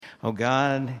Oh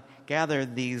God, gather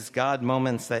these God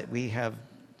moments that we have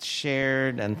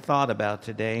shared and thought about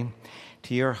today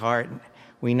to your heart.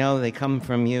 We know they come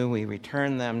from you. We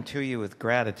return them to you with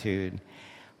gratitude.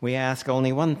 We ask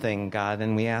only one thing, God,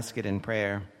 and we ask it in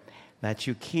prayer, that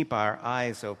you keep our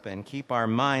eyes open, keep our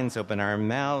minds open, our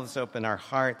mouths open, our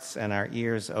hearts and our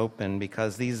ears open,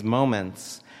 because these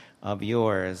moments of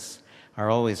yours are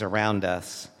always around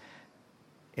us.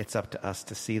 It's up to us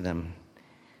to see them.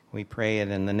 We pray it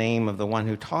in the name of the one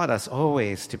who taught us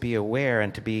always to be aware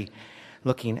and to be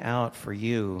looking out for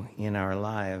you in our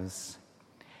lives,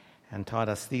 and taught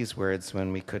us these words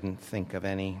when we couldn't think of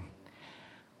any.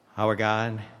 Our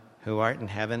God, who art in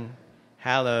heaven,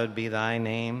 hallowed be thy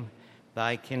name.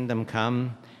 Thy kingdom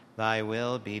come, thy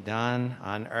will be done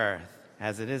on earth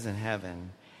as it is in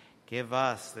heaven. Give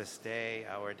us this day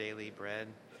our daily bread,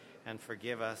 and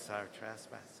forgive us our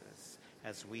trespasses,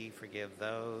 as we forgive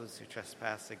those who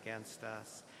trespass against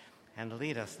us. And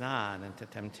lead us not into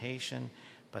temptation,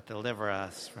 but deliver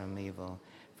us from evil.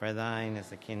 For thine is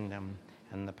the kingdom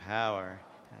and the power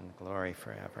and glory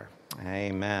forever.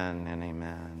 Amen and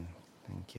amen. Thank you.